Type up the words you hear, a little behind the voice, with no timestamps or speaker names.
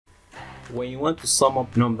When you want to sum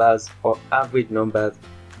up numbers or average numbers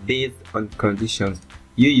based on conditions,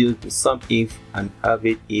 you use the SUMIF and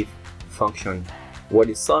AVERAGEIF function. What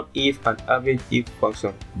the SUMIF and AVERAGEIF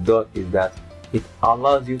function does is that it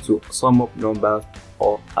allows you to sum up numbers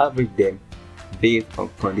or average them based on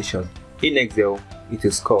conditions. In Excel, it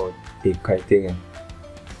is called a criterion.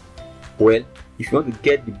 Well, if you want to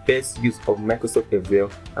get the best use of Microsoft Excel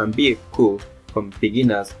and be a pro from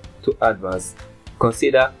beginners to advanced,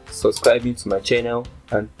 consider subscribing to my channel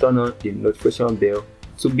and turn on the notification bell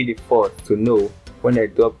to be the first to know when I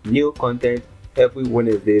drop new content every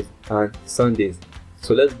Wednesdays and Sundays.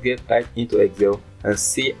 So let's get right into Excel and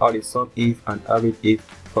see how the SUMIF and AVERAGEIF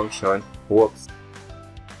function works.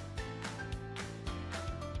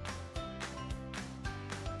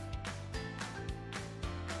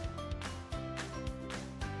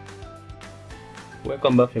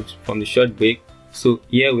 Welcome back from the short break. So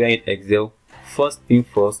here we are in Excel. First thing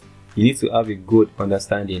first, you need to have a good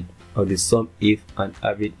understanding of the SUMIF and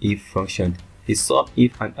AVERAGEIF function. The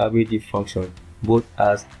SUMIF and AVERAGEIF function both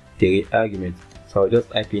has the argument. So I'll just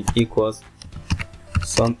type in equals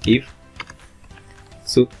SUMIF.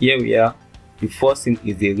 So here we are. The first thing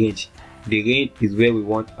is the range. The range is where we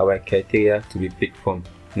want our criteria to be picked from.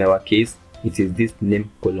 In our case, it is this name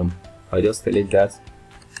column. I'll just select that.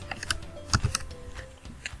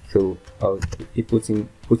 So I'll put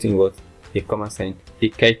in what? A comma sign. The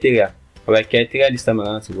criteria. Our criteria this time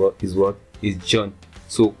around is what? Is John.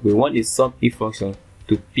 So we want the SUMIF function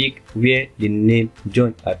to pick where the name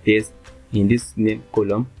John appears in this name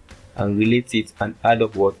column and relate it and add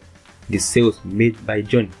up what? The sales made by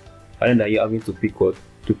John. And then you're having to pick what?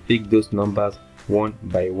 To pick those numbers one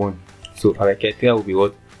by one. So our criteria will be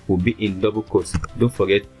what? Will be in double quotes. Don't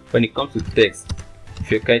forget, when it comes to text,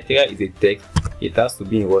 if your criteria is a text, it has to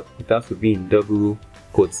be in what? It has to be in double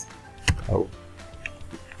quotes. I'll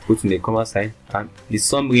put in a comma sign, and the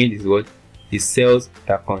sum range is what? The cells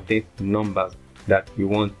that contain numbers that we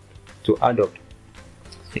want to add up.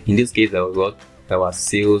 In this case, that was what? That was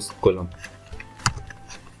sales column.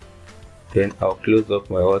 Then I'll close up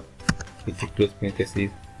my what? With a close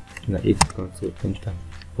parenthesis and I hit Control Enter.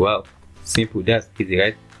 Wow, simple. That's easy,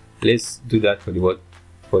 right? Let's do that for the what?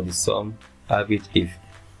 For the sum AVERAGEIF.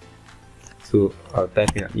 So I'll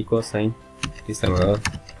type in an equal sign. This time around,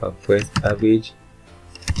 I'll press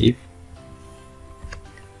AVERAGEIF.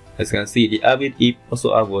 As you can see, the AVERAGEIF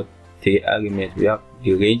also have what? Three arguments. We have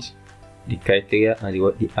the range, the criteria, and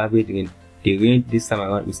the average range. The range this time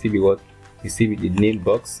around will still be what? You see with the name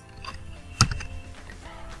box.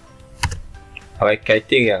 Our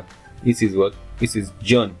criteria, this is what? This is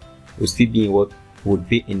John. Will still be in what? Would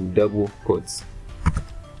be in double quotes.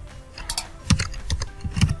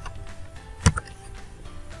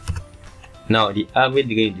 Now the average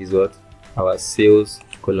range is what? Our sales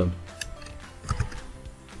column.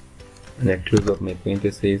 And I close up my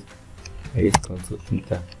parentheses. I hit Control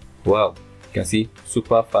Enter. Wow, you can see,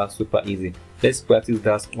 super fast, super easy. Let's practice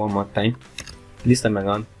that one more time. This time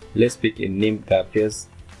around, let's pick a name that appears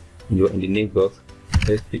in the name box.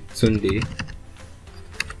 Let's pick Sunday.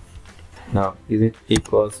 Now, is it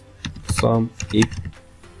equals SUMIF?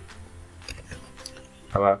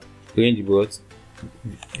 Our range box,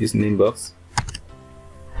 this name box.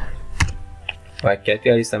 Our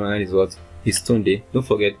criteria this time around is what? Is Sunday. Don't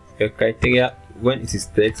forget, your criteria when it is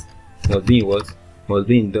text must be in what? Must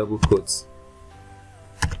be in double quotes.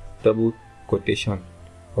 Double quotation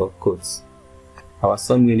or quotes. Our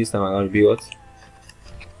sum range this time around will be what?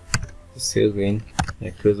 The sales range. I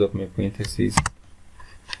close up my parentheses.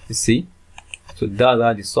 You see? So that's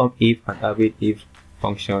how the SUMIF and AVERAGEIF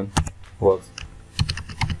function works.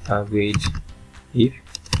 AVERAGEIF,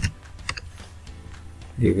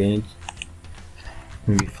 the range,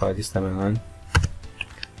 maybe for this time around,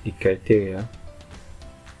 the criteria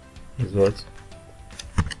is what?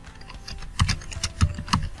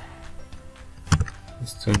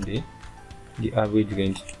 Is Sunday, the average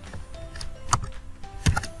range.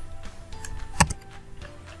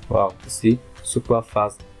 Wow, see, super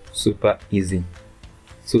fast, super easy.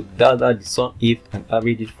 So that's how the SUMIF and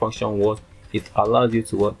AVERAGEIF function works. It allows you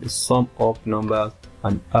to work the sum up numbers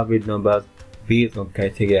and average numbers based on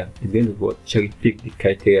criteria. It's going to cherry pick the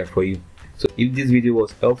criteria for you. So if this video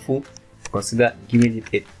was helpful, consider giving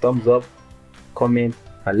it a thumbs up, comment,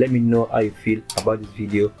 and let me know how you feel about this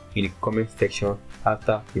video in the comment section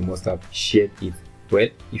after you must have shared it. Well,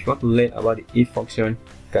 if you want to learn about the if function,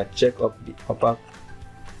 you can check up the upper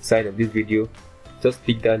side of this video. Just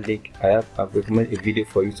click that link. I've recommended a video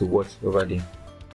for you to watch over there.